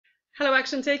Hello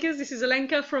Action Takers, this is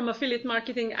Alenka from Affiliate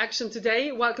Marketing Action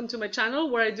Today. Welcome to my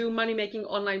channel where I do money-making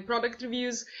online product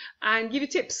reviews and give you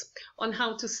tips on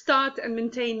how to start and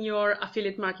maintain your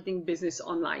affiliate marketing business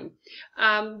online.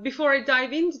 Before I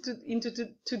dive into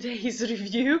today's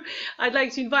review, I'd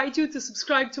like to invite you to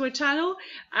subscribe to my channel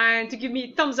and to give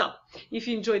me a thumbs up if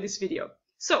you enjoyed this video.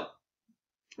 So,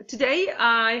 today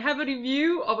I have a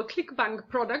review of a ClickBank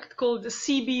product called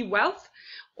CB Wealth,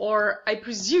 or I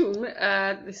presume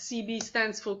the CB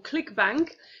stands for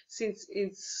ClickBank, since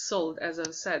it's sold, as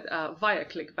I've said, via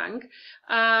ClickBank.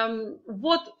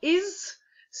 What is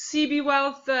CB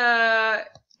Wealth?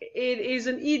 It is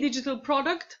an e-digital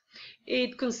product.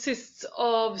 It consists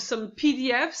of some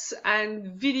PDFs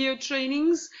and video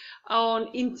trainings on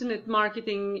internet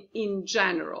marketing in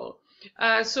general.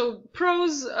 So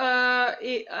pros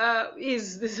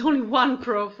there's only one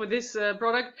pro for this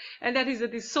product, and that is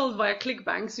that it's sold via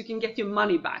ClickBank, so you can get your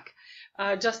money back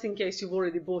just in case you've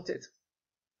already bought it.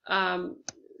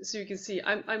 So you can see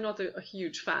I'm not a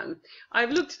huge fan. I've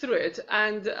looked through it,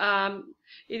 and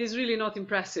it is really not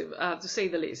impressive, to say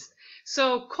the least.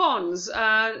 So cons,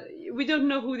 we don't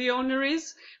know who the owner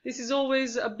is. This is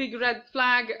always a big red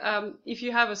flag. If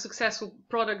you have a successful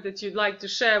product that you'd like to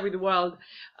share with the world,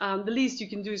 the least you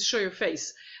can do is show your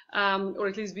face, or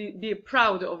at least be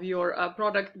proud of your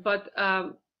product. But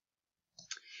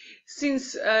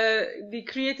since the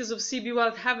creators of CB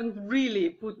Wealth haven't really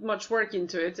put much work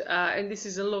into it, and this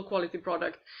is a low quality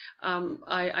product, I'm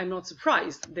not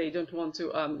surprised they don't want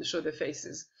to show their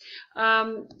faces.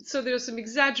 So there are some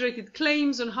exaggerated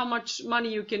claims on how much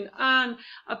money you can earn.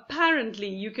 Apparently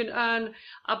you can earn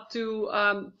up to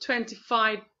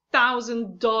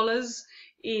 $25,000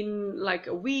 in like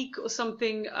a week or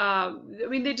something. I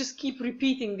mean, they just keep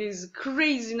repeating these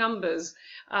crazy numbers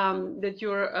that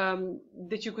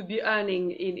you could be earning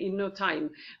in no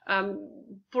time.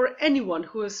 For anyone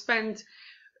who has spent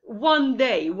one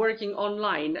day working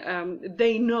online,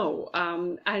 they know,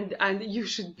 and you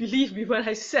should believe me when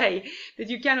I say that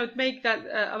you cannot make that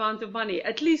amount of money,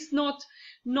 at least not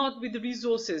with the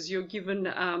resources you're given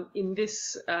in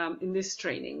this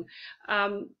training.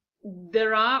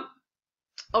 There are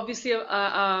obviously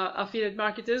affiliate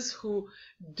marketers who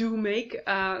do make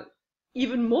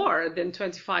even more than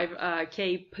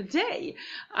 25K per day,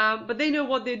 but they know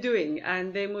what they're doing,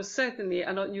 and they most certainly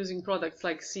are not using products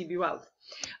like CB Wealth.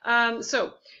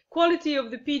 So quality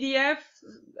of the PDF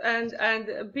and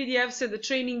PDFs and the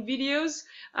training videos.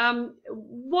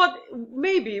 What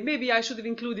maybe I should have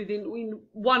included in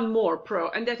one more pro,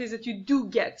 and that is that you do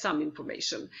get some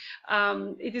information.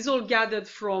 It is all gathered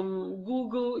from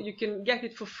Google. You can get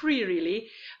it for free, really.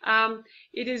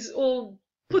 It is all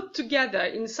put together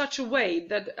in such a way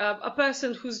that a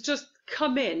person who's just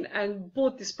come in and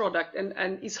bought this product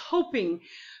and is hoping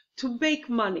to make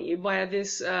money via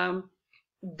this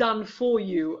done for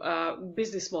you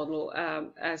business model,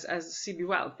 as CB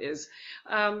Wealth is,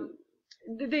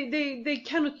 they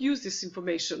cannot use this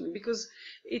information because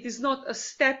it is not a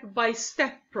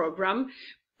step-by-step program,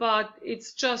 but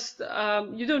it's just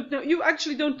you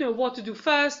actually don't know what to do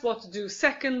first, what to do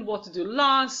second, what to do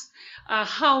last,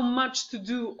 how much to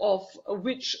do of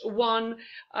which one.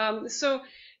 So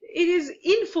it is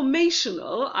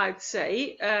informational, I'd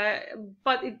say,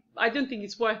 but I don't think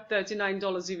it's worth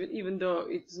 $39 even though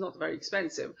it's not very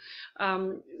expensive.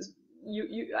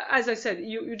 As I said,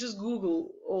 you just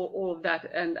Google all of that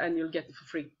and you'll get it for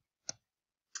free.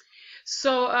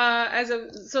 So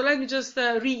let me just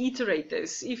reiterate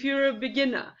this. If you're a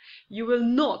beginner, you will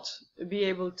not be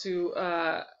able to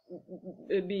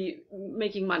be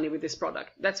making money with this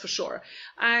product, that's for sure.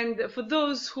 And for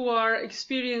those who are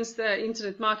experienced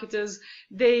internet marketers,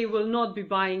 they will not be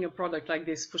buying a product like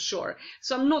this for sure.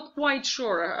 So I'm not quite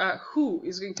sure who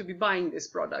is going to be buying this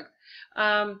product.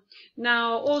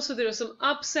 Now also there are some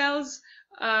upsells.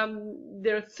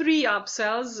 There are 3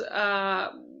 upsells,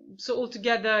 so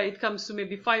altogether it comes to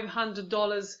maybe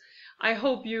 $500. I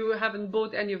hope you haven't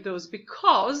bought any of those,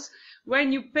 because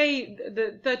when you pay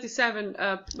the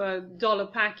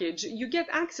 $37 package, you get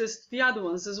access to the other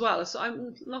ones as well. So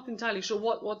I'm not entirely sure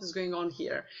what is going on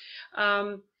here.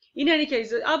 In any case,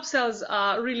 the upsells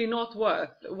are really not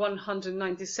worth $197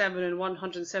 and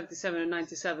 $177 and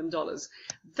 $97.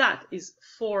 That is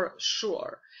for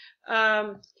sure.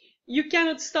 You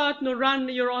cannot start nor run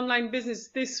your online business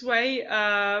this way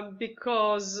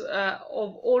because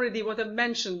of already what I've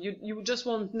mentioned. You just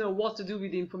won't know what to do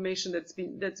with the information that's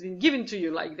been given to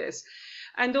you like this,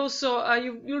 and also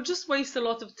you'll just waste a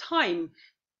lot of time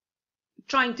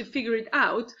trying to figure it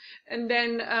out, and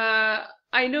then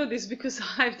I know this because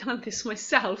I've done this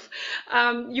myself.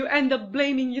 You end up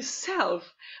blaming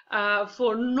yourself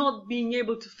for not being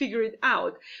able to figure it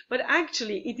out. But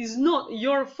actually, it is not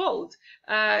your fault.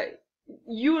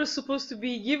 You are supposed to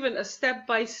be given a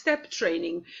step-by-step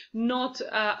training, not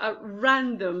a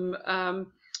random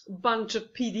bunch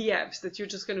of PDFs that you're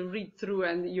just going to read through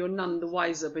and you're none the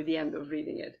wiser by the end of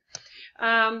reading it.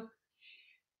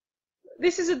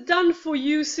 This is a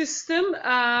done-for-you system.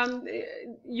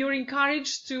 You're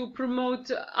encouraged to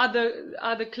promote other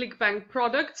ClickBank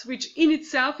products, which in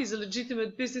itself is a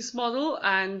legitimate business model,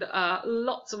 and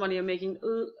lots of money are making.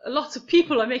 Lots of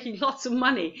people are making lots of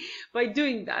money by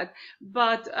doing that.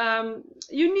 But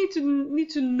you need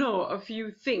to know a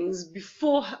few things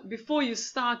before you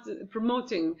start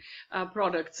promoting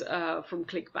products from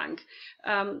ClickBank.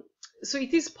 So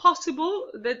it is possible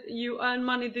that you earn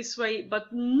money this way,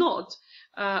 but not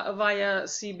via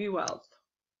CB Wealth.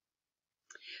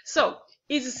 So,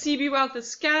 is CB Wealth a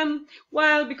scam?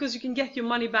 Well, because you can get your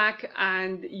money back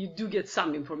and you do get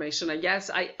some information, I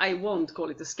guess. I won't call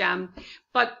it a scam,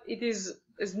 but it is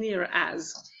as near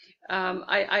as.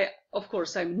 Of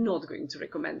course, I'm not going to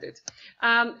recommend it.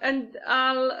 And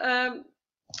I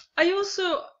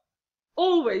also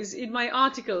always in my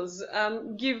articles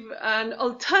give an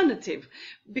alternative,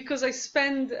 because I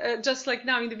spend, just like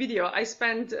now in the video, I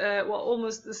spent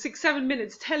almost 6-7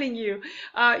 minutes telling you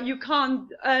you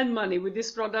can't earn money with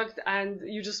this product and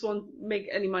you just won't make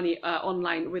any money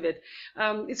online with it.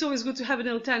 It's always good to have an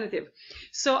alternative.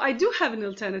 So I do have an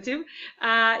alternative.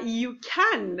 You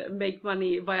can make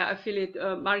money via affiliate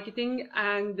marketing,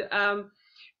 and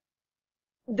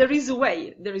there is a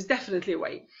way. There is definitely a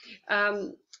way.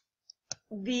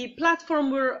 The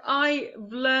platform where I've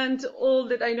learned all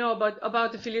that I know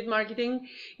about affiliate marketing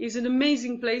is an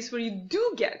amazing place where you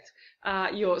do get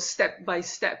your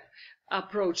step-by-step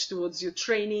approach towards your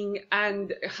training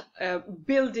and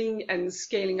building and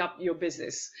scaling up your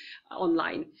business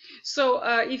online. So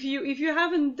if you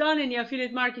haven't done any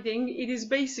affiliate marketing, it is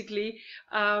basically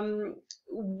affiliate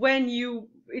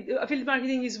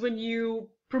marketing is when you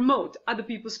promote other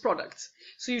people's products.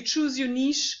 So you choose your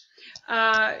niche,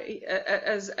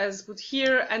 as put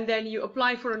here, and then you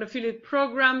apply for an affiliate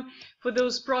program for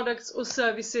those products or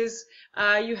services.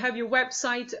 You have your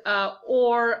website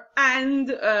and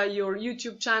your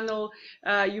YouTube channel.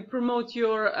 You promote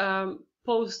your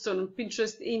posts on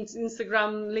Pinterest,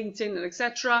 Instagram, LinkedIn, and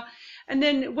etc. And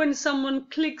then when someone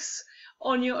clicks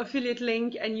on your affiliate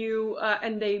link and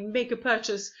they make a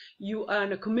purchase, you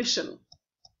earn a commission.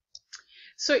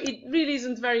 So it really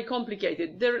isn't very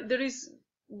complicated.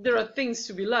 There are things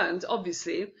to be learned,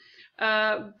 obviously,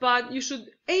 but you should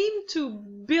aim to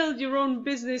build your own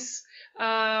business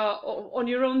on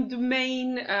your own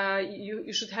domain.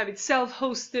 You should have it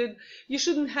self-hosted. You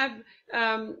shouldn't have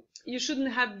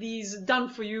these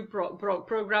done-for-you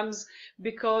programs,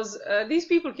 because these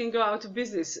people can go out of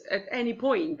business at any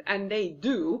point, and they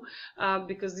do,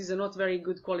 because these are not very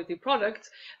good quality products,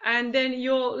 and then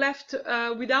you're left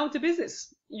without a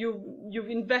business. You've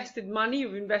invested money,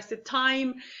 you've invested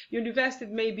time, you've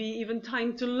invested maybe even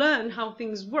time to learn how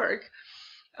things work,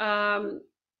 and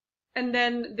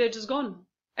then they're just gone,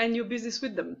 and your business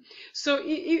with them. So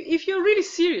if you're really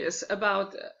serious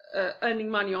about earning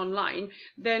money online,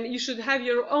 then you should have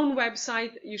your own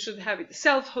website, you should have it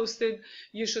self-hosted,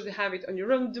 you should have it on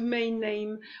your own domain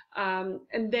name,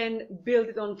 and then build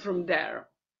it on from there.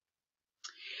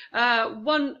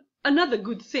 Another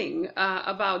good thing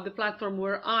about the platform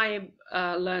where I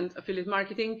learned affiliate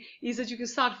marketing is that you can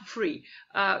start for free.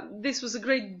 This was a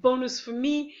great bonus for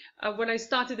me. When I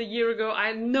started a year ago, I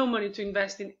had no money to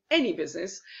invest in any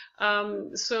business.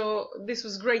 So this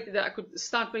was great that I could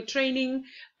start my training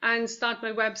and start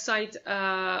my website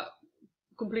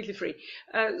completely free.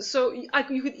 So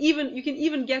you can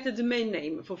even get a domain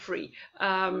name for free.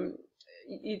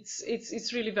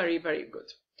 It's really very, very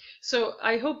good. So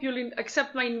I hope you'll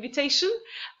accept my invitation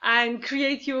and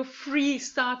create your free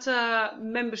starter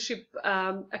membership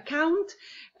account.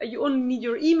 You only need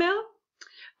your email,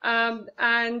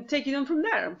 and take it on from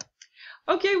there.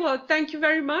 Okay, well, thank you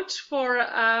very much for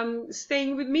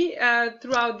staying with me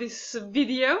throughout this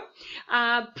video.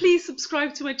 Please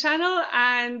subscribe to my channel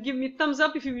and give me a thumbs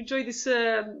up if you enjoyed this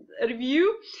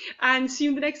review, and see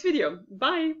you in the next video.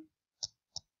 Bye!